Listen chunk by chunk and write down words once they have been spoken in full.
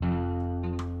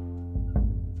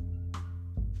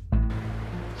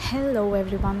Hello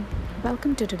everyone.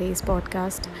 Welcome to today's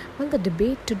podcast. Well, the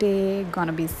debate today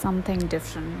gonna be something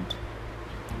different,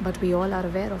 but we all are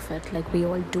aware of it, like we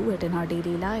all do it in our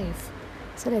daily life.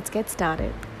 So let's get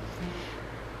started.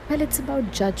 Well, it's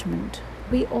about judgment.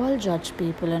 We all judge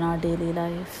people in our daily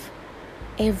life.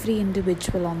 Every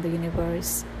individual on the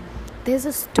universe. There's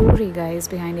a story, guys,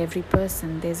 behind every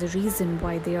person. There's a reason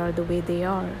why they are the way they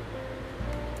are.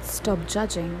 Stop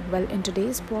judging. Well, in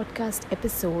today's podcast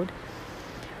episode,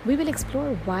 we will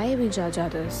explore why we judge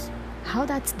others, how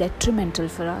that's detrimental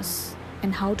for us,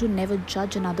 and how to never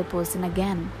judge another person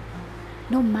again,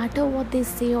 no matter what they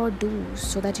say or do,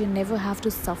 so that you never have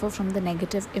to suffer from the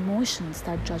negative emotions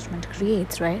that judgment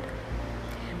creates, right?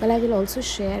 Well, I will also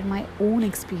share my own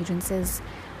experiences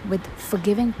with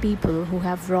forgiving people who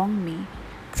have wronged me,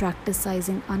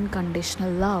 practicing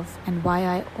unconditional love, and why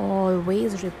I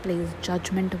always replace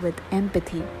judgment with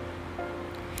empathy.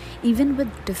 Even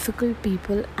with difficult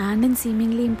people and in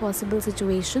seemingly impossible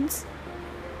situations?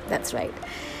 That's right.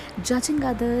 Judging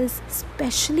others,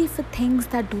 especially for things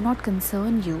that do not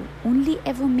concern you, only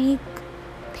ever make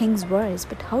things worse.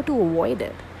 But how to avoid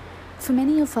it? For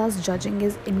many of us, judging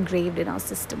is engraved in our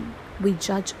system. We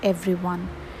judge everyone,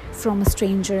 from a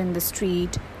stranger in the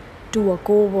street, to a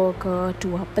co-worker,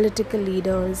 to our political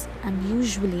leaders, and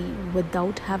usually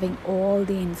without having all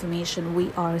the information,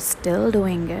 we are still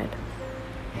doing it.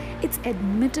 It's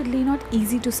admittedly not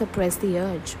easy to suppress the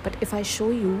urge, but if I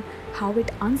show you how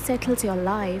it unsettles your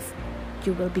life,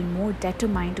 you will be more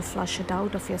determined to flush it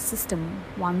out of your system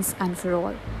once and for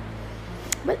all.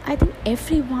 Well, I think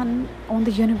everyone on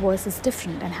the universe is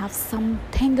different and have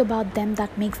something about them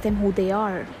that makes them who they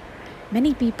are.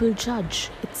 Many people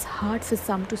judge. It's hard for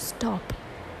some to stop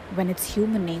when it's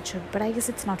human nature, but I guess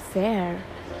it's not fair.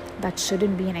 That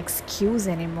shouldn't be an excuse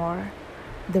anymore.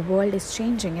 The world is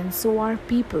changing and so are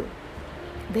people.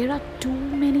 There are too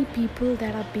many people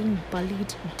that are being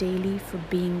bullied daily for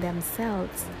being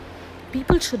themselves.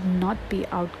 People should not be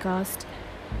outcast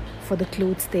for the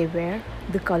clothes they wear,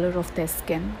 the color of their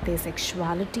skin, their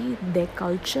sexuality, their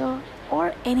culture,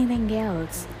 or anything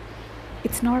else.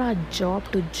 It's not our job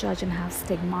to judge and have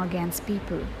stigma against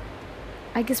people.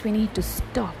 I guess we need to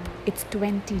stop. It's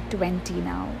 2020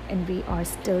 now, and we are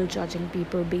still judging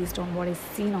people based on what is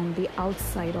seen on the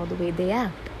outside or the way they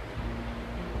act.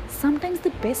 Sometimes the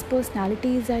best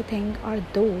personalities, I think, are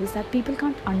those that people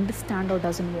can't understand or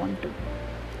doesn't want to.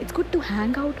 It's good to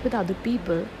hang out with other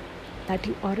people that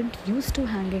you aren't used to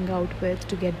hanging out with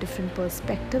to get different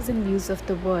perspectives and views of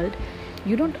the world.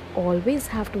 You don't always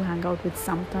have to hang out with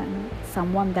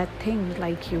someone that thinks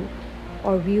like you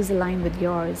or views align with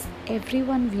yours.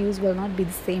 Everyone's views will not be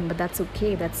the same, but that's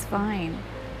okay, that's fine.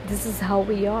 This is how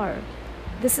we are.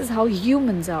 This is how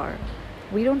humans are.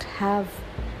 We don't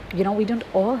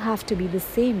all have to be the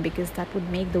same, because that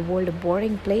would make the world a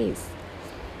boring place.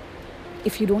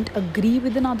 If you don't agree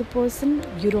with another person,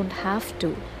 you don't have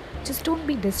to. Just don't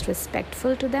be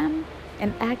disrespectful to them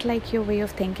and act like your way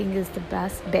of thinking is the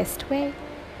best way.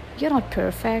 You're not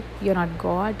perfect, you're not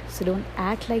God, so don't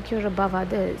act like you're above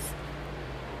others.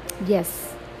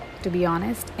 Yes, to be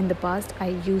honest, in the past I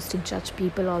used to judge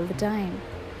people all the time,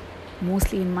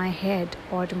 mostly in my head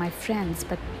or to my friends,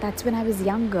 but that's when I was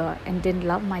younger and didn't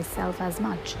love myself as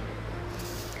much.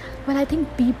 Well, I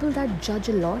think people that judge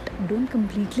a lot don't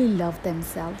completely love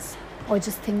themselves or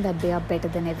just think that they are better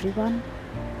than everyone.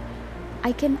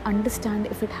 I can understand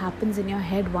if it happens in your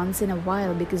head once in a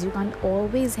while because you can't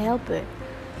always help it.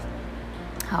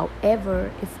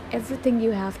 However, if everything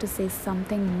you have to say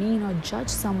something mean or judge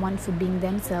someone for being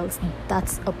themselves,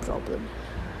 that's a problem.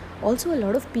 Also, a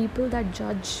lot of people that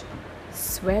judge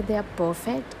swear they are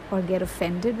perfect or get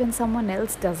offended when someone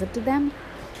else does it to them.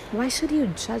 Why should you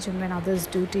judge them when others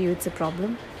do to you? It's a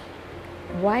problem.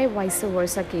 Why vice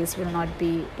versa case will not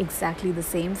be exactly the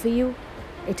same for you?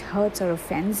 It hurts or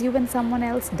offends you when someone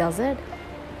else does it,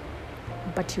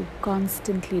 but you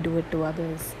constantly do it to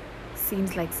others.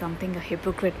 Seems like something a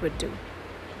hypocrite would do.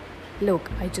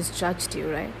 Look, I just judged you,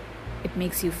 right? It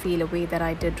makes you feel a way that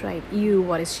I did right. Ew,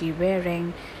 what is she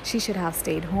wearing? She should have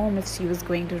stayed home if she was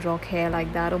going to rock hair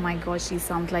like that. Oh my gosh, she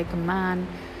sounds like a man.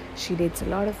 She dates a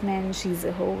lot of men. She's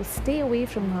a hoe. Stay away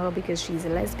from her because she's a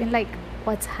lesbian. Like,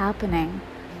 what's happening?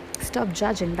 Stop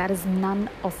judging. That is none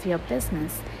of your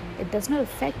business. It does not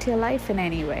affect your life in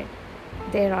any way.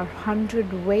 There are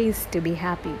 100 ways to be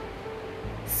happy.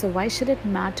 So why should it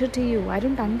matter to you? I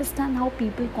don't understand how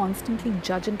people constantly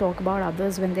judge and talk about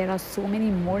others when there are so many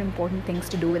more important things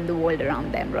to do in the world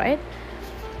around them, right?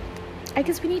 I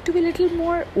guess we need to be a little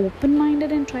more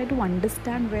open-minded and try to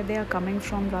understand where they are coming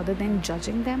from rather than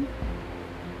judging them.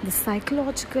 The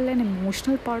psychological and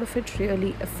emotional part of it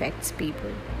really affects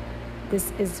people.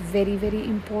 This is very, very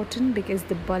important because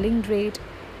the bullying rate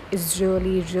is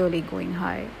really, really going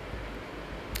high.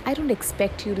 I don't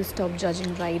expect you to stop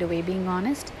judging right away, being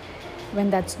honest, when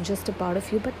that's just a part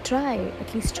of you, but try,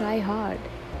 at least try hard.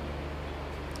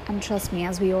 And trust me,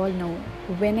 as we all know,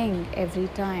 winning every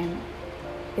time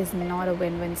is not a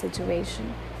win-win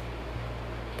situation.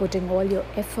 Putting all your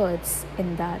efforts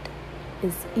in that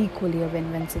is equally a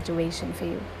win-win situation for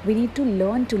you. We need to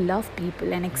learn to love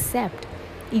people and accept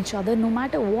each other no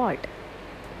matter what.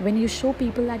 When you show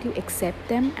people that you accept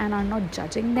them and are not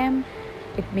judging them,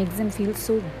 it makes them feel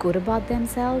so good about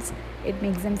themselves. It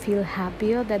makes them feel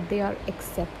happier that they are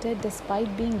accepted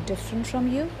despite being different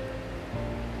from you.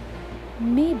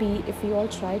 Maybe if we all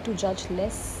try to judge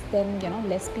less, then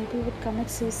less people would commit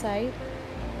suicide.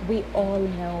 We all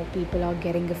know people are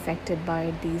getting affected by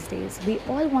it these days. We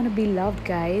all want to be loved,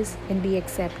 guys, and be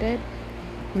accepted.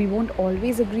 We won't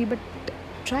always agree, but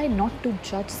try not to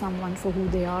judge someone for who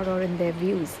they are or in their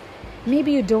views.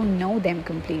 Maybe you don't know them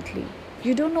completely.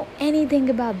 You don't know anything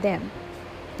about them.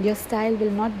 Your style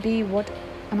will not be what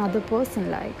another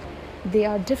person like. They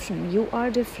are different. You are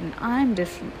different. I am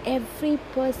different. Every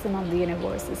person on the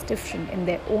universe is different in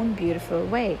their own beautiful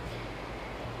way.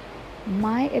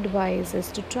 My advice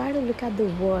is to try to look at the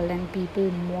world and people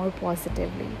more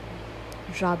positively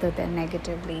rather than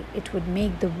negatively. It would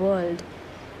make the world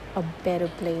a better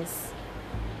place.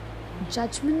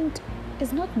 Judgment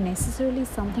is not necessarily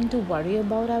something to worry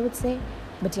about, I would say.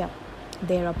 But yeah,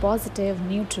 there are positive,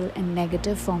 neutral, and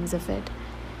negative forms of it.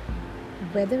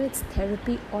 Whether it's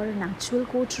therapy or an actual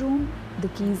courtroom, the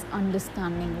key is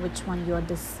understanding which one you're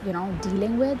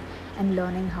dealing with and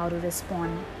learning how to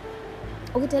respond.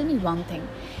 Okay, tell me one thing.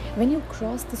 When you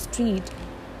cross the street,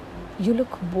 you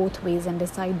look both ways and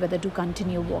decide whether to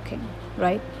continue walking,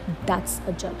 right? That's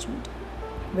a judgment.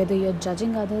 Whether you're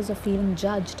judging others or feeling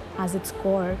judged as its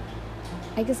core,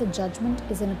 I guess a judgment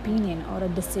is an opinion or a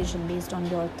decision based on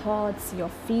your thoughts, your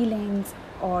feelings,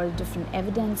 or different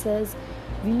evidences.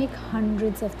 We make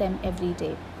hundreds of them every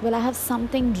day. Well, I have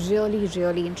something really,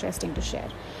 really interesting to share.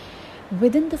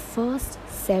 Within the first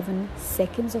 7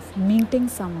 seconds of meeting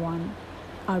someone,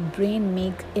 our brain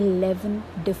makes 11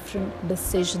 different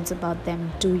decisions about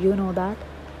them. Do you know that?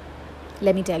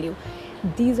 Let me tell you.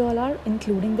 These all are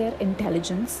including their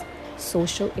intelligence,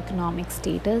 socio-economic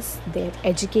status, their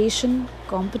education,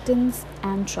 competence,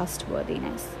 and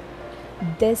trustworthiness.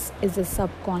 This is a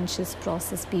subconscious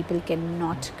process people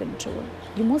cannot control.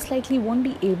 You most likely won't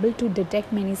be able to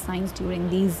detect many signs during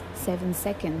these 7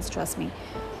 seconds, trust me.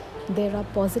 There are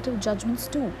positive judgments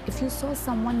too. If you saw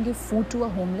someone give food to a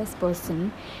homeless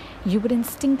person, you would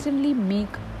instinctively make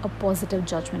a positive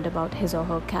judgment about his or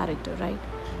her character, right?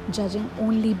 Judging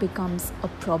only becomes a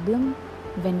problem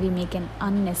when we make an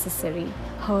unnecessary,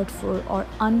 hurtful, or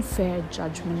unfair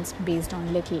judgments based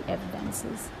on little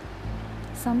evidences.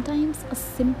 Sometimes a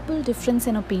simple difference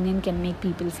in opinion can make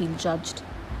people feel judged.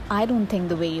 I don't think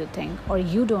the way you think, or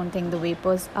you don't think the way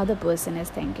other person is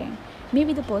thinking.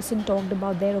 Maybe the person talked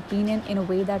about their opinion in a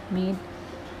way that made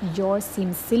yours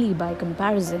seem silly by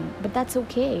comparison, but that's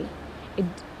okay.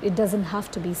 It doesn't have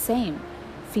to be same.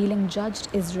 Feeling judged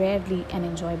is rarely an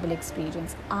enjoyable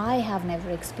experience. I have never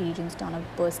experienced on a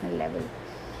personal level.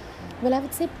 Well, I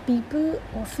would say people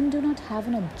often do not have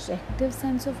an objective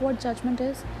sense of what judgment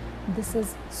is. This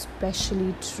is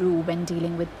especially true when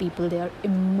dealing with people they are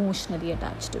emotionally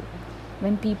attached to.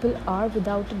 When people are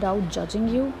without a doubt judging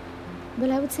you,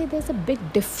 well, I would say there's a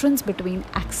big difference between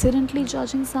accidentally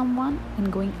judging someone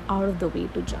and going out of the way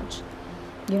to judge.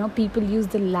 People use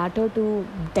the latter to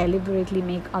deliberately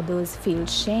make others feel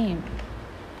shamed,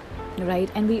 right?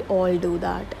 And we all do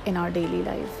that in our daily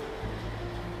life.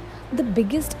 The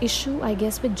biggest issue, I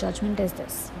guess, with judgment is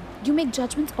this. You make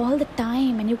judgments all the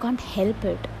time and you can't help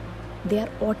it. They are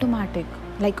automatic,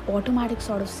 like automatic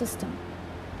sort of system.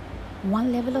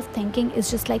 One level of thinking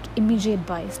is just like immediate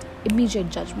bias, immediate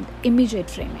judgment, immediate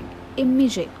framing,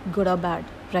 immediate good or bad,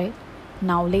 right?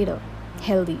 Now later,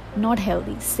 healthy, not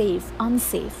healthy, safe,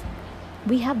 unsafe.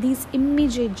 We have these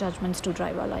immediate judgments to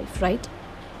drive our life, right?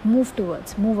 Move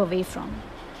towards, move away from,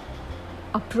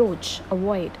 approach,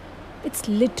 avoid. It's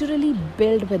literally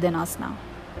built within us now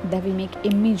that we make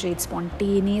immediate,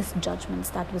 spontaneous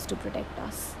judgments that was to protect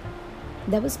us.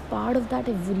 That was part of that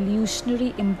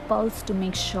evolutionary impulse to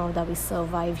make sure that we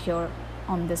survive here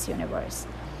on this universe.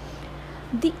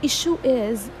 The issue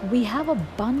is we have a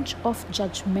bunch of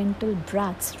judgmental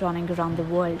brats running around the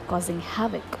world causing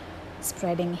havoc,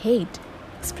 spreading hate,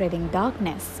 spreading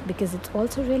darkness, because it's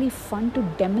also really fun to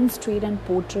demonstrate and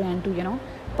portray and to,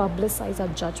 publicize our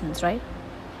judgments, right?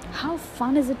 How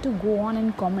fun is it to go on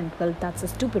and comment, well, that's a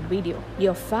stupid video,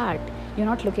 you're fat, You're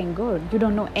not looking good. You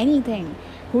don't know anything.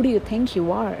 Who do you think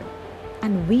you are?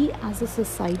 And we as a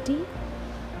society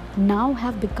now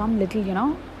have become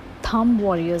little, thumb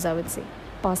warriors, I would say,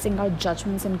 passing our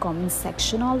judgments in comment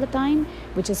section all the time,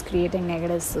 which is creating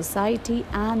negative society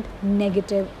and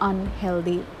negative,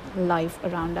 unhealthy life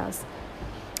around us.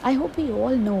 I hope we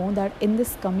all know that in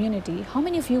this community, how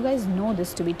many of you guys know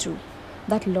this to be true?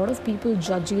 That a lot of people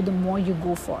judge you the more you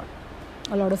go for.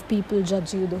 A lot of people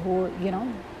judge you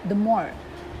the more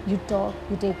you talk,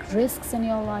 you take risks in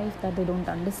your life that they don't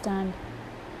understand.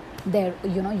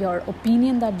 Your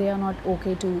opinion that they are not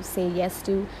okay to say yes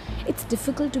to. It's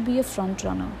difficult to be a front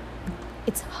runner.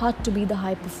 It's hard to be the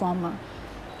high performer.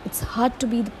 It's hard to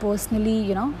be the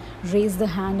personally, raise the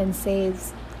hand and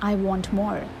says, I want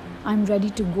more. I'm ready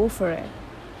to go for it.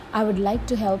 I would like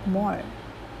to help more.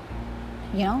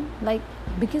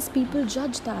 Because people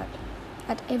judge that.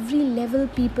 At every level,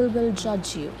 people will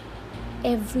judge you.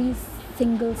 Every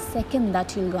single second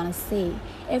that you're gonna say,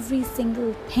 every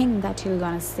single thing that you're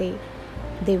gonna say,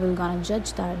 they will gonna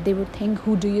judge that. They would think,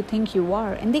 who do you think you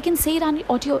are? And they can say it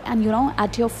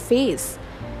at your face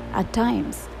at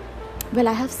times. Well,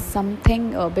 I have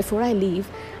something before I leave.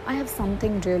 I have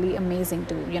something really amazing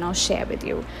to share with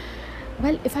you.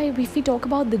 Well, if we talk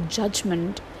about the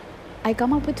judgment, I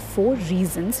come up with 4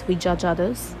 reasons we judge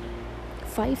others,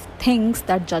 5 things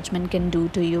that judgment can do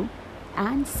to you,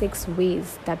 and 6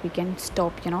 ways that we can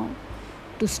stop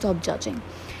judging.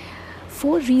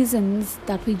 4 reasons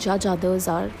that we judge others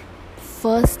are,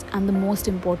 first and the most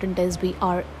important is we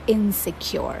are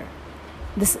insecure.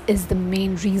 This is the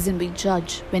main reason we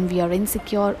judge. When we are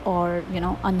insecure or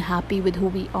unhappy with who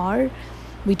we are,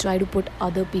 we try to put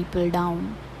other people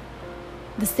down.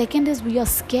 The second is we are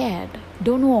scared,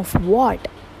 don't know of what.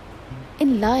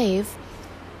 In life,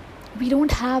 we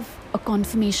don't have a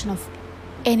confirmation of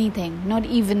anything, not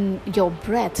even your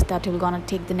breath that you're gonna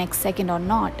take the next second or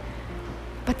not.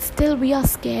 But still we are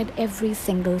scared every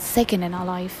single second in our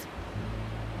life.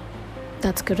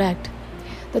 That's correct.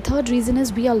 The third reason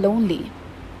is we are lonely.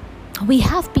 We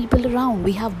have people around,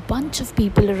 we have bunch of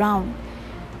people around,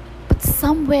 but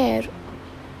somewhere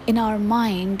in our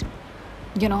mind,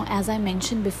 as I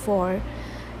mentioned before,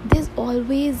 there's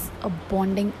always a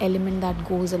bonding element that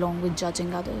goes along with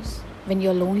judging others. When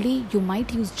you're lonely, you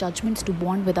might use judgments to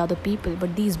bond with other people,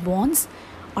 but these bonds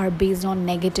are based on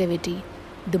negativity.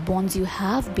 The bonds you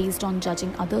have based on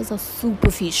judging others are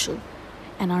superficial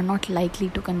and are not likely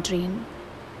to contain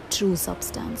true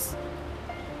substance.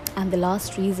 And the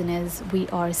last reason is we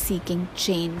are seeking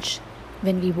change.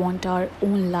 When we want our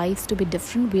own lives to be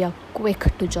different, we are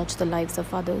quick to judge the lives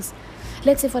of others.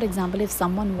 Let's say, for example, if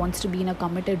someone wants to be in a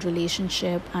committed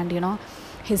relationship and,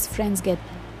 his friends get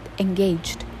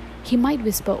engaged, he might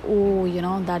whisper, oh,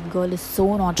 that girl is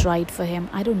so not right for him.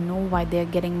 I don't know why they're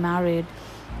getting married.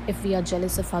 If we are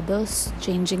jealous of others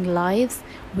changing lives,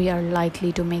 we are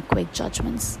likely to make quick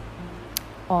judgments.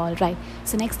 All right.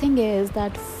 So next thing is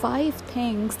that 5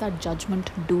 things that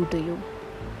judgment do to you.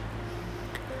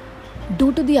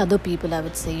 Do to the other people, I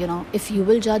would say. If you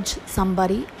will judge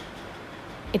somebody,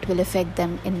 it will affect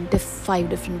them in 5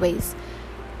 different ways.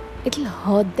 It'll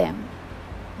hurt them.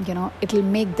 It'll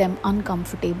make them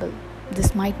uncomfortable.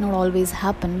 This might not always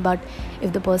happen, but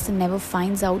if the person never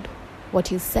finds out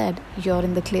what you said, you're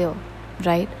in the clear,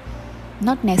 right?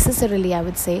 Not necessarily, I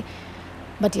would say,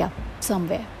 but yeah,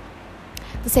 somewhere.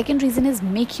 The second reason is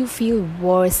make you feel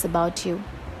worse about you.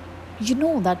 You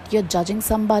know that you're judging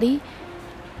somebody.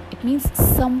 It means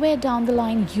somewhere down the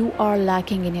line you are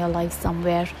lacking in your life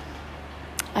somewhere.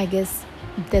 I guess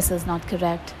this is not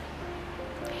correct.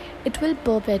 It will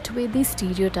perpetuate these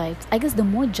stereotypes. I guess the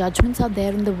more judgments are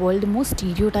there in the world, the more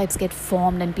stereotypes get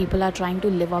formed and people are trying to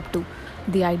live up to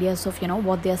the ideas of,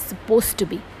 what they are supposed to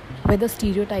be. Whether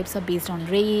stereotypes are based on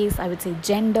race, I would say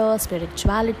gender,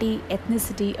 spirituality,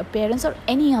 ethnicity, appearance, or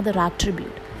any other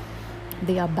attribute,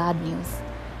 they are bad news.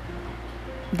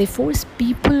 They force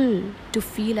people to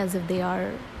feel as if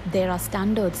there are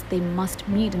standards they must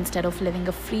meet instead of living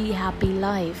a free, happy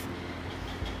life.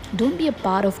 Don't be a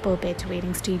part of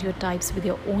perpetuating stereotypes with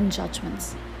your own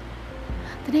judgments.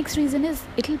 The next reason is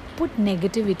it'll put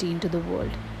negativity into the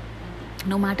world.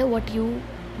 No matter what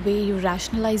way you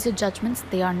rationalize your judgments,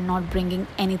 they are not bringing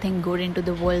anything good into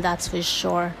the world, that's for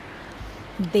sure.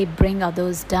 They bring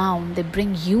others down, they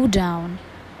bring you down.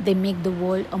 They make the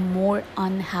world a more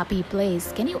unhappy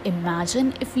place. Can you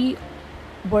imagine if we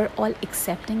were all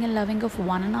accepting and loving of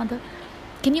one another?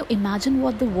 Can you imagine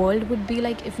what the world would be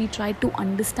like if we tried to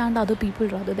understand other people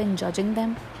rather than judging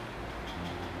them?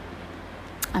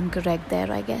 I'm correct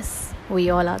there, I guess.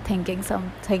 We all are thinking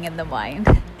something in the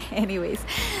mind. Anyways,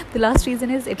 the last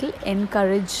reason is it'll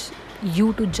encourage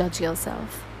you to judge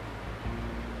yourself.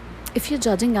 If you're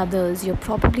judging others, you're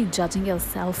probably judging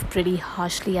yourself pretty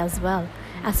harshly as well.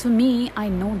 As for me, I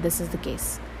know this is the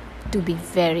case, to be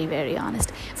very, very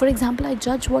honest. For example, I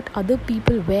judge what other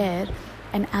people wear,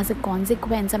 and as a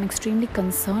consequence, I'm extremely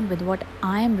concerned with what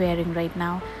I am wearing right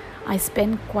now. I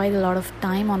spend quite a lot of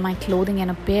time on my clothing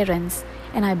and appearance,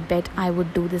 and I bet I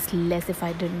would do this less if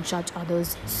I didn't judge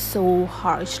others so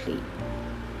harshly.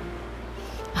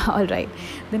 Alright,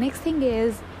 the next thing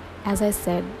is, as I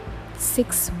said,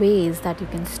 6 ways that you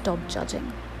can stop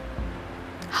judging.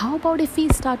 How about if we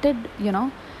started,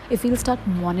 if we'll start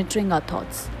monitoring our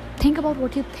thoughts? Think about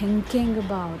what you're thinking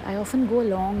about. I often go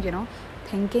along,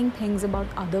 thinking things about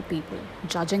other people,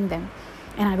 judging them,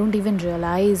 and I don't even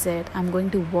realize it. I'm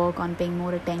going to work on paying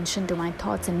more attention to my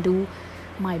thoughts and do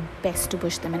my best to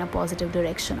push them in a positive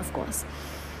direction, of course.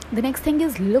 The next thing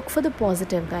is, look for the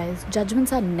positive, guys.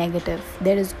 Judgments are negative.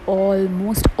 There is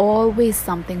almost always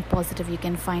something positive you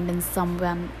can find in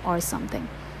someone or something.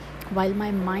 While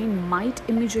my mind might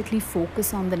immediately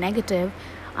focus on the negative,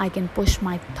 I can push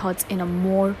my thoughts in a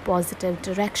more positive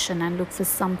direction and look for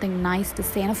something nice to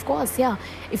say. And of course,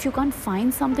 if you can't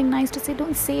find something nice to say,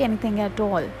 don't say anything at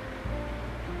all.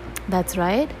 That's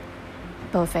right.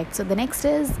 Perfect. So the next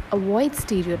is, avoid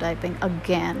stereotyping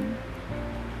again.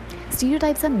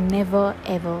 Stereotypes are never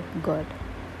ever good.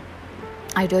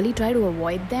 I really try to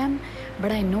avoid them,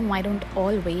 but I know I don't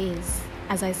always.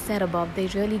 As I said above, they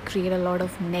really create a lot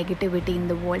of negativity in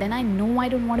the world, and I know I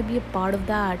don't want to be a part of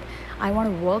that. I want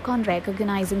to work on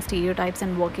recognizing stereotypes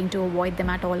and working to avoid them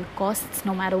at all costs,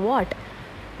 no matter what.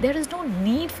 There is no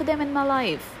need for them in my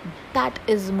life. That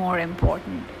is more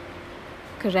important.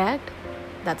 Correct?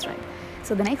 That's right.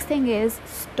 So the next thing is,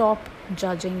 stop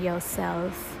judging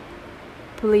yourself.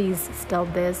 Please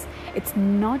stop this. It's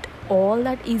not all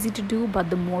that easy to do,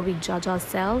 but the more we judge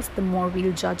ourselves, the more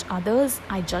we'll judge others.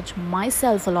 I judge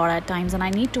myself a lot at times, and I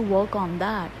need to work on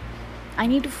that. I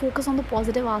need to focus on the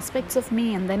positive aspects of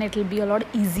me, and then it'll be a lot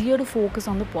easier to focus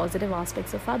on the positive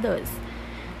aspects of others.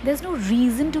 There's no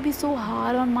reason to be so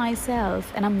hard on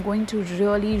myself, and I'm going to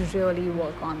really, really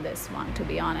work on this one, to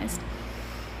be honest.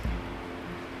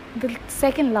 The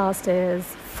second last is,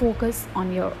 focus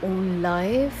on your own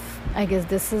life. I guess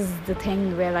this is the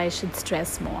thing where I should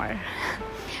stress more.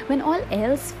 When all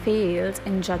else fails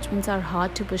and judgments are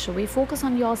hard to push away, focus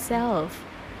on yourself,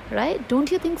 right?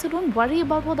 Don't you think so? Don't worry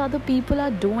about what other people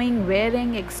are doing,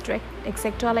 wearing, etc.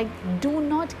 Do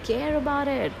not care about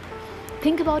it.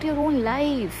 Think about your own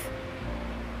life.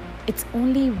 It's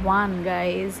only one,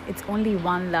 guys. It's only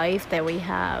one life that we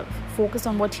have. Focus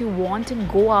on what you want and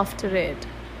go after it.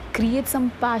 Create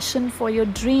some passion for your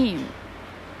dream.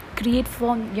 Create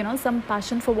some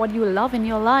passion for what you love in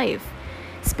your life.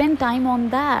 Spend time on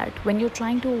that. When you're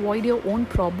trying to avoid your own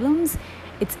problems,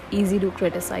 it's easy to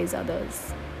criticize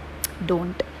others.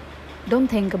 Don't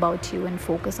think about you and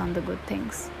focus on the good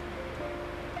things.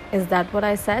 Is that what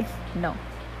I said? No.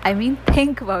 I mean,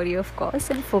 think about you, of course,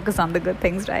 and focus on the good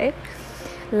things, right?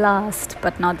 Last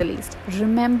but not the least,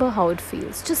 remember how it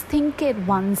feels. Just think it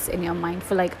once in your mind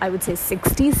for I would say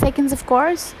 60 seconds, of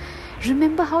course.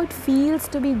 Remember how it feels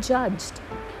to be judged.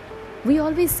 We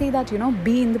always say that,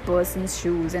 be in the person's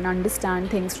shoes and understand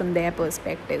things from their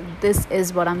perspective. This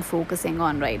is what I'm focusing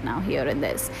on right now here in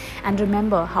this. And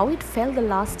remember how it felt the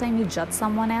last time you judged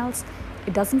someone else.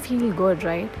 It doesn't feel good,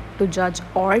 right? To judge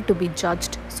or to be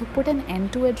judged. So put an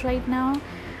end to it right now.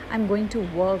 I'm going to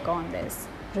work on this.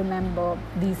 Remember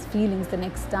these feelings the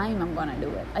next time I'm gonna do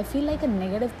it. I feel like a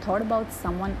negative thought about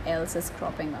someone else is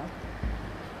cropping up.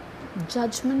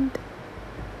 Judgment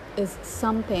is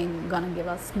something gonna give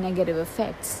us negative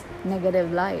effects,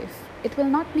 negative life. It will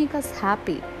not make us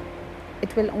happy.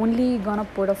 It will only gonna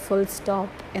put a full stop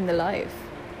in the life.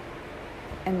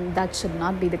 And that should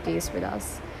not be the case with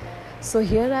us. So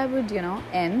here I would,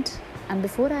 end. And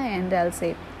before I end, I'll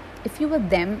say, if you were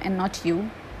them and not you,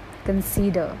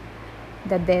 consider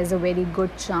that there's a very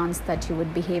good chance that you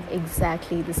would behave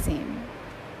exactly the same.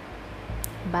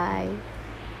 Bye.